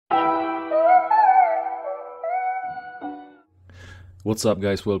What's up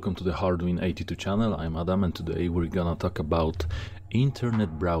guys, welcome to the Hardwin82 channel. I'm Adam and today we're gonna talk about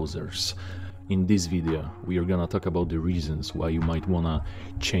internet browsers. In this video we are gonna talk about the reasons why you might wanna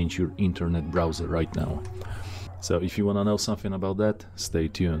change your internet browser right now. So if you wanna know something about that, stay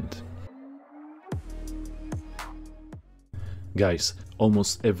tuned. Guys,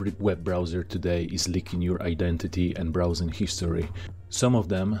 almost every web browser today is leaking your identity and browsing history. Some of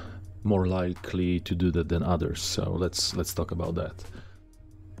them more likely to do that than others, so let's talk about that.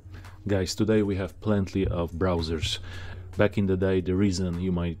 Guys, today we have plenty of browsers. Back in the day, the reason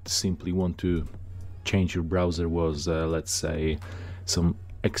you might simply want to change your browser was let's say some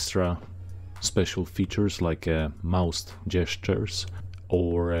extra special features like mouse gestures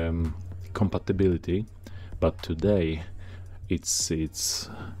or compatibility, but today it's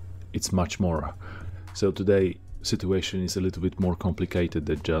much more. So today situation is a little bit more complicated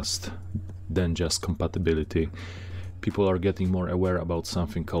than just compatibility. People are getting more aware about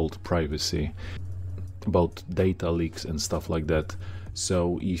something called privacy, about data leaks and stuff like that.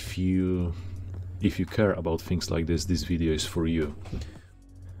 So if you care about things like this video is for you.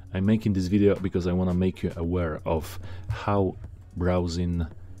 I'm making this video because I want to make you aware of how browsing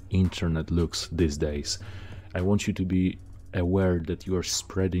internet looks these days. I want you to be aware that you are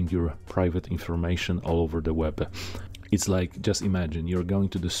spreading your private information all over the web. It's like, just imagine you're going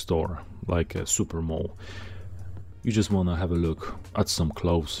to the store, like a super mall. You just want to have a look at some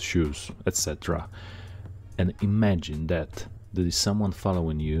clothes, shoes, etc. And imagine that there is someone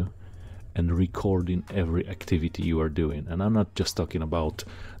following you and recording every activity you are doing. And I'm not just talking about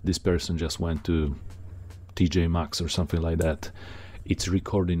this person just went to TJ Maxx or something like that. It's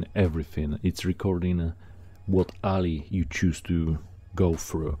recording everything. It's recording what alley you choose to go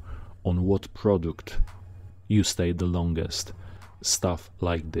through, on what product you stay the longest, stuff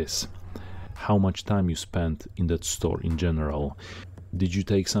like this. How much time you spent in that store in general. Did you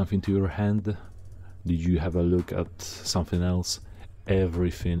take something to your hand? Did you have a look at something else?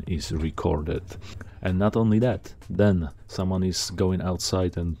 Everything is recorded. And not only that, then someone is going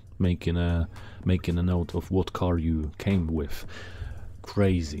outside and making a note of what car you came with.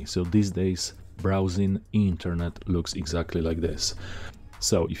 Crazy. So these days browsing internet looks exactly like this.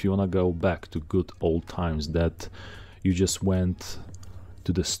 So if you want to go back to good old times that you just went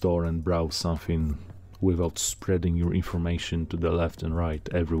to the store and browse something without spreading your information to the left and right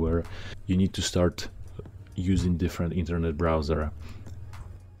everywhere, you need to start using different internet browser.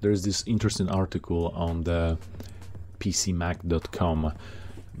 There's this interesting article on the PCMac.com.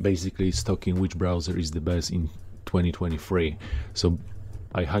 Basically it's talking which browser is the best in 2023. So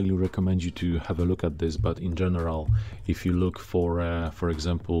I highly recommend you to have a look at this, but in general, if you look for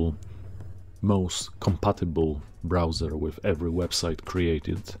example, most compatible browser with every website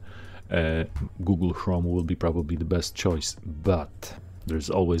created, Google Chrome will be probably the best choice, but there's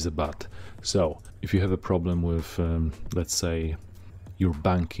always a but. So if you have a problem with, let's say, your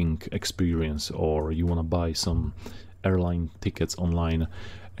banking experience, or you want to buy some airline tickets online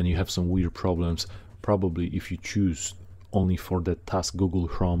and you have some weird problems, probably if you choose only for that task, Google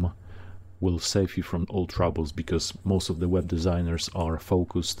Chrome will save you from all troubles, because most of the web designers are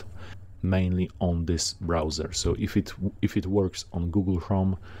focused mainly on this browser. So if it works on Google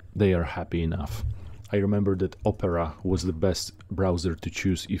Chrome, they are happy enough. I remember that Opera was the best browser to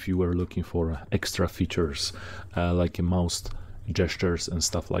choose if you were looking for extra features like a mouse gestures and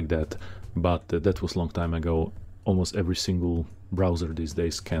stuff like that, but that was a long time ago. Almost every single browser these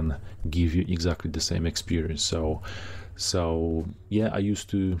days can give you exactly the same experience. So yeah, I used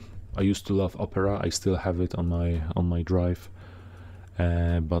to love Opera. I still have it on my drive,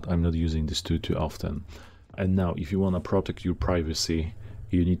 but I'm not using this too often. And now, if you want to protect your privacy,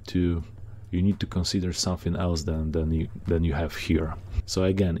 you need to consider something else than you have here. So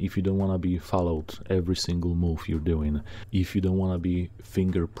again, if you don't want to be followed every single move you're doing, if you don't want to be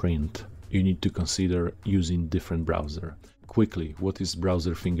fingerprint, you need to consider using different browser. Quickly, what is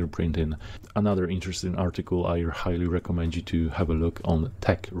browser fingerprinting? Another interesting article I highly recommend you to have a look on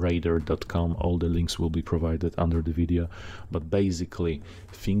techradar.com. All the links will be provided under the video. But basically,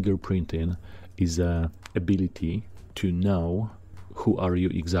 fingerprinting is an ability to know who are you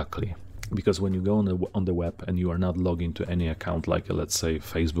exactly. Because when you go on the web and you are not logged into any account, like let's say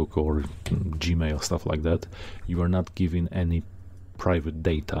Facebook or Gmail, stuff like that, you are not giving any private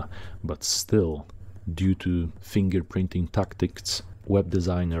data, but still, due to fingerprinting tactics, web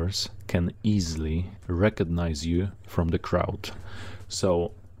designers can easily recognize you from the crowd.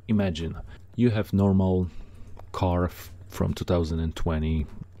 So imagine you have normal car from 2020,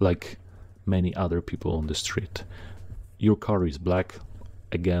 like many other people on the street. Your car is black,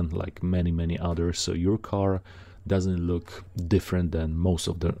 again, like many others, so your car doesn't look different than most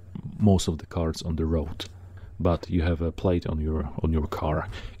of the cars on the road. But you have a plate on your car.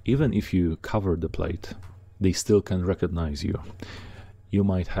 Even if you cover the plate, they still can recognize you. You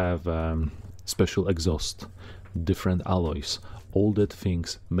might have special exhaust, different alloys. All that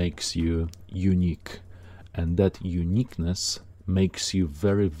things makes you unique, and that uniqueness makes you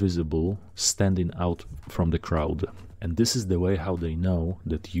very visible, standing out from the crowd. And this is the way how they know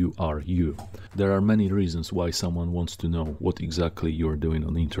that you are you. There are many reasons why someone wants to know what exactly you're doing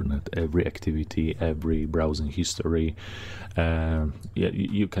on the internet. Every activity, every browsing history. Yeah,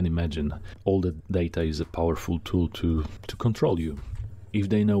 you can imagine. All the data is a powerful tool to control you. If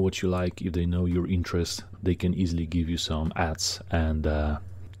they know what you like, if they know your interests, they can easily give you some ads and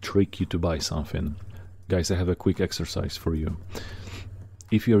trick you to buy something. Guys, I have a quick exercise for you.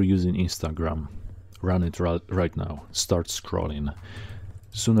 If you're using Instagram, run it right now. Start scrolling.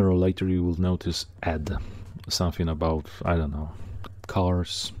 Sooner or later you will notice ad, something about, I don't know,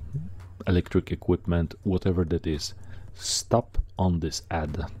 cars, electric equipment, whatever that is. Stop on this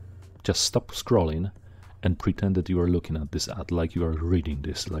ad. Just stop scrolling and pretend that you are looking at this ad, like you are reading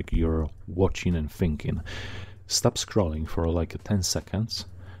this, like you're watching and thinking. Stop scrolling for like 10 seconds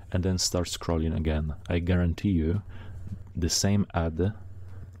and then start scrolling again. I guarantee you the same ad,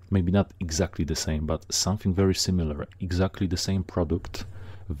 maybe not exactly the same, but something very similar, exactly the same product,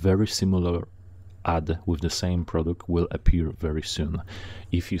 very similar ad with the same product will appear very soon.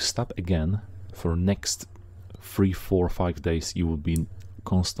 If you stop again, for next 3, 4, 5 days you will be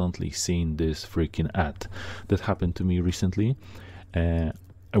constantly seeing this freaking ad. That happened to me recently.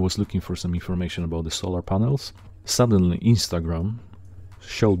 I was looking for some information about the solar panels. Suddenly Instagram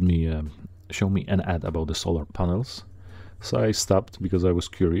showed me an ad about the solar panels. So I stopped because I was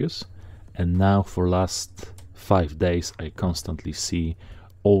curious, and now for last 5 days I constantly see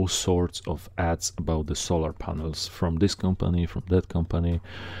all sorts of ads about the solar panels from this company, from that company.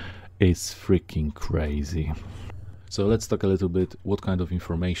 It's freaking crazy. So let's talk a little bit what kind of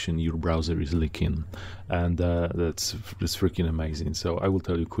information your browser is leaking, and that's freaking amazing. So I will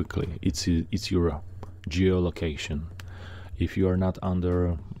tell you quickly. It's your geolocation. If you are not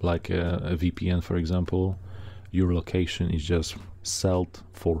under like a VPN, for example, your location is just sold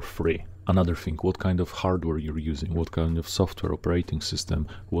for free. Another thing, what kind of hardware you're using, what kind of software operating system,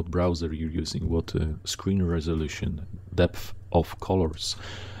 what browser you're using, what screen resolution, depth of colors,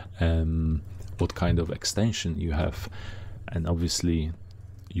 what kind of extension you have, and obviously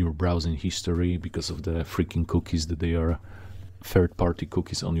your browsing history because of the freaking cookies that they are third-party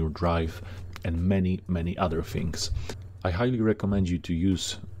cookies on your drive, and many other things. I highly recommend you to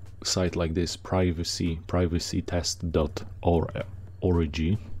use a site like this,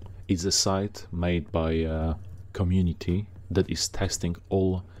 Privacytestorg. It's a site made by a community that is testing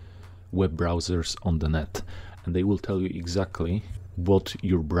all web browsers on the net, and they will tell you exactly what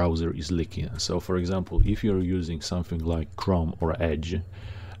your browser is leaking. So for example, if you're using something like Chrome or Edge,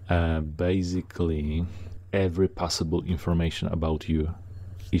 basically every possible information about you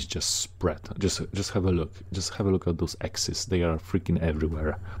is just spread. Just have a look. Just have a look at those X's. They are freaking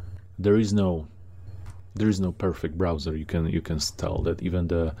everywhere. There is no perfect browser. You can tell that even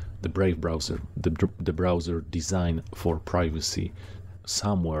the Brave browser, the browser designed for privacy,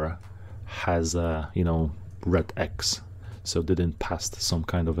 somewhere has a red X, so didn't pass some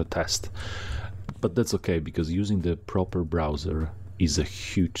kind of a test. But that's okay, because using the proper browser is a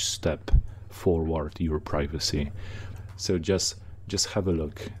huge step forward to your privacy. So just have a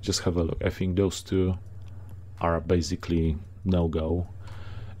look. Just have a look. I think those two are basically no-go.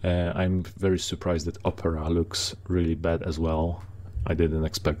 I'm very surprised that Opera looks really bad as well. I didn't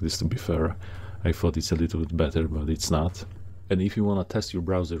expect this, to be fair. I thought it's a little bit better, but it's not. And if you want to test your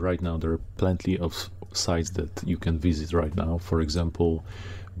browser right now, there are plenty of sites that you can visit right now. For example,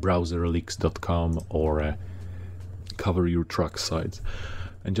 browserleaks.com or Cover Your Truck sites.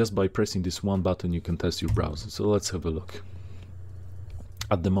 And just by pressing this one button, you can test your browser. So let's have a look.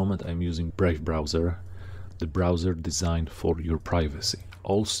 At the moment, I'm using Brave browser, the browser designed for your privacy.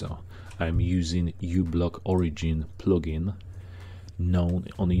 Also, I'm using uBlock Origin plugin, known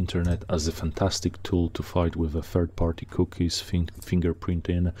on the internet as a fantastic tool to fight with third-party cookies,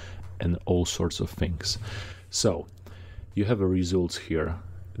 fingerprinting, and all sorts of things. So, you have the results here.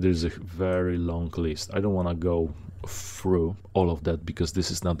 There's a very long list. I don't want to go through all of that because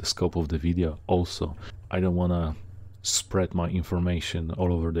this is not the scope of the video. Also, I don't want to spread my information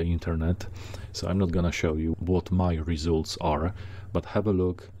all over the internet, so I'm not gonna show you what my results are, but have a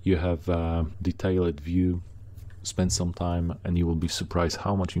look. You have a detailed view, spend some time, and you will be surprised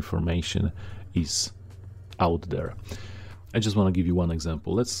how much information is out there. I just want to give you one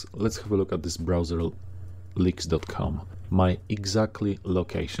example. Let's have a look at this browser leaks.com. My exactly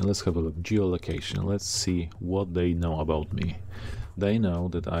location. Let's have a look. Geolocation. Let's see what they know about me. They know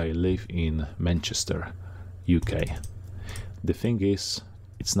that I live in Manchester, UK. The thing is,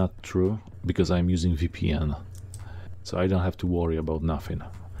 it's not true because I'm using VPN. So I don't have to worry about nothing.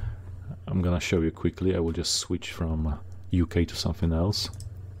 I'm gonna show you quickly. I will just switch from UK to something else.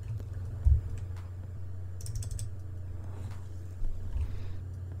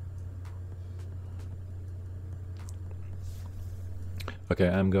 Okay,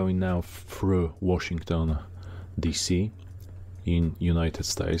 I'm going now through Washington, DC in United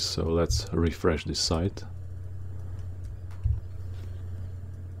States. So let's refresh this site.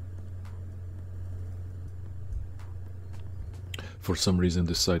 For some reason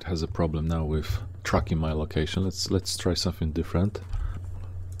this site has a problem now with tracking my location. Let's try something different.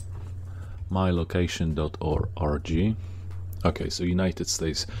 mylocation.org. Okay, so United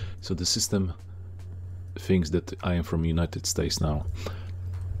States. So the system thinks that I am from United States now.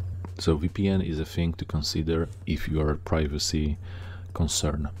 So VPN is a thing to consider if you are a privacy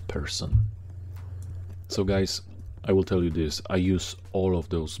concerned person. So guys, I will tell you this. I use all of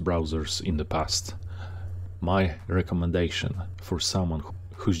those browsers in the past. My recommendation for someone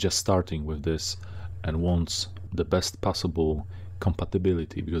who's just starting with this and wants the best possible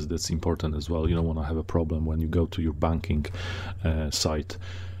compatibility, because that's important as well. You don't want to have a problem when you go to your banking site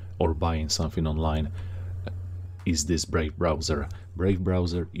or buying something online, is this Brave browser. Brave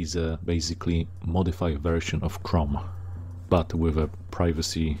browser is a basically modified version of Chrome, but with a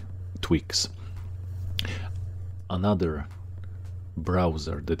privacy tweaks. Another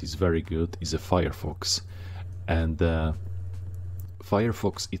browser that is very good is a Firefox, and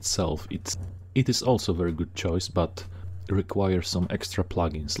Firefox itself, it is also a very good choice, but requires some extra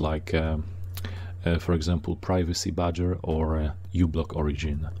plugins like for example Privacy Badger or uBlock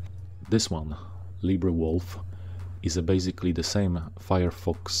Origin. This one, LibreWolf, is basically the same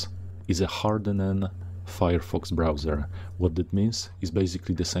Firefox, is a hardened Firefox browser. What that means is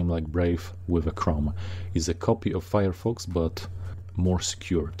basically the same like Brave with a Chrome. It's a copy of Firefox but more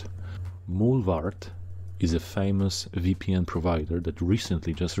secured. Mulvart is a famous VPN provider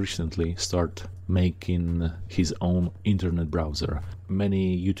that just recently started making his own internet browser.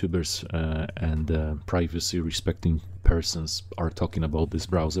 Many YouTubers and privacy respecting persons are talking about this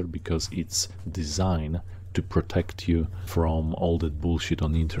browser because it's designed to protect you from all that bullshit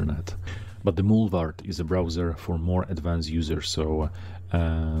on the internet. But the Mulvart is a browser for more advanced users. So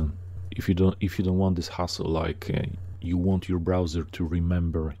if you don't want this hassle, like you want your browser to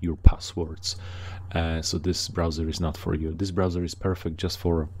remember your passwords, so this browser is not for you. This browser is perfect just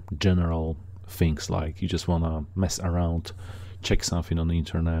for general things, like you just want to mess around, check something on the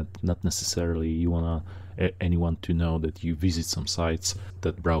internet, not necessarily you want anyone to know that you visit some sites.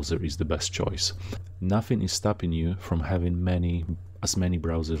 That browser is the best choice. Nothing is stopping you from having as many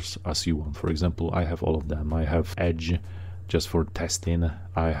browsers as you want. For example, I have all of them. I have Edge just for testing,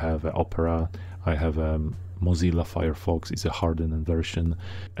 I have Opera, I have Mozilla Firefox, it's a hardened version,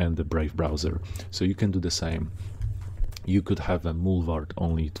 and the Brave browser. So you can do the same. You could have a Mulvart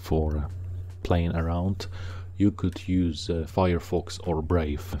only for playing around. You could use Firefox or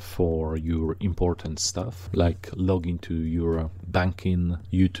Brave for your important stuff, like logging to your banking,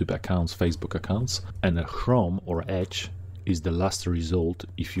 YouTube accounts, Facebook accounts. And a Chrome or Edge is the last result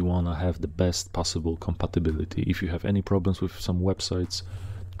if you want to have the best possible compatibility. If you have any problems with some websites,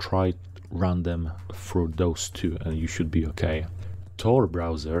 try run them through those two and you should be okay. Tor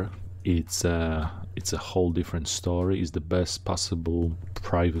browser, it's a whole different story. It's the best possible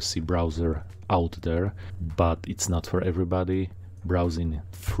privacy browser out there, but it's not for everybody. Browsing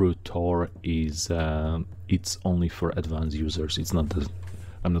through Tor is it's only for advanced users. It's not the,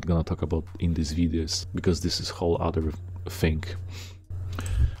 I'm not gonna talk about in these videos because this is whole other thing.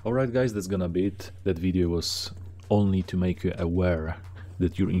 Alright guys, that's gonna be it. That video was only to make you aware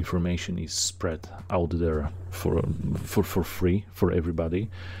that your information is spread out there for free for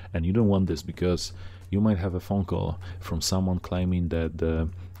everybody, and you don't want this because you might have a phone call from someone claiming that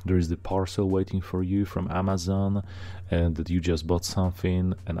there is the parcel waiting for you from Amazon and that you just bought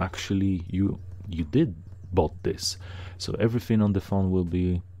something, and actually you did bought this. So everything on the phone will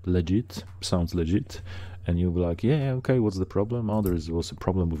be legit, sounds legit, and you'll be like, yeah, okay, what's the problem? Oh, there was a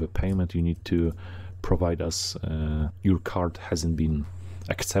problem with a payment, you need to provide us, your card hasn't been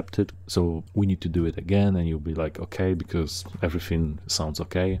accepted, so we need to do it again. And you'll be like, okay, because everything sounds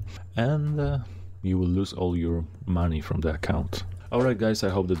okay, and you will lose all your money from the account. Alright guys, I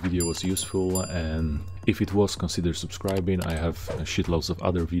hope that video was useful, and if it was, consider subscribing. I have shitloads of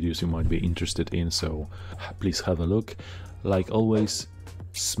other videos you might be interested in, so please have a look. Like always,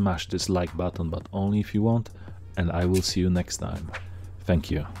 smash this like button, but only if you want, and I will see you next time.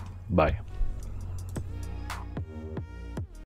 Thank you. Bye.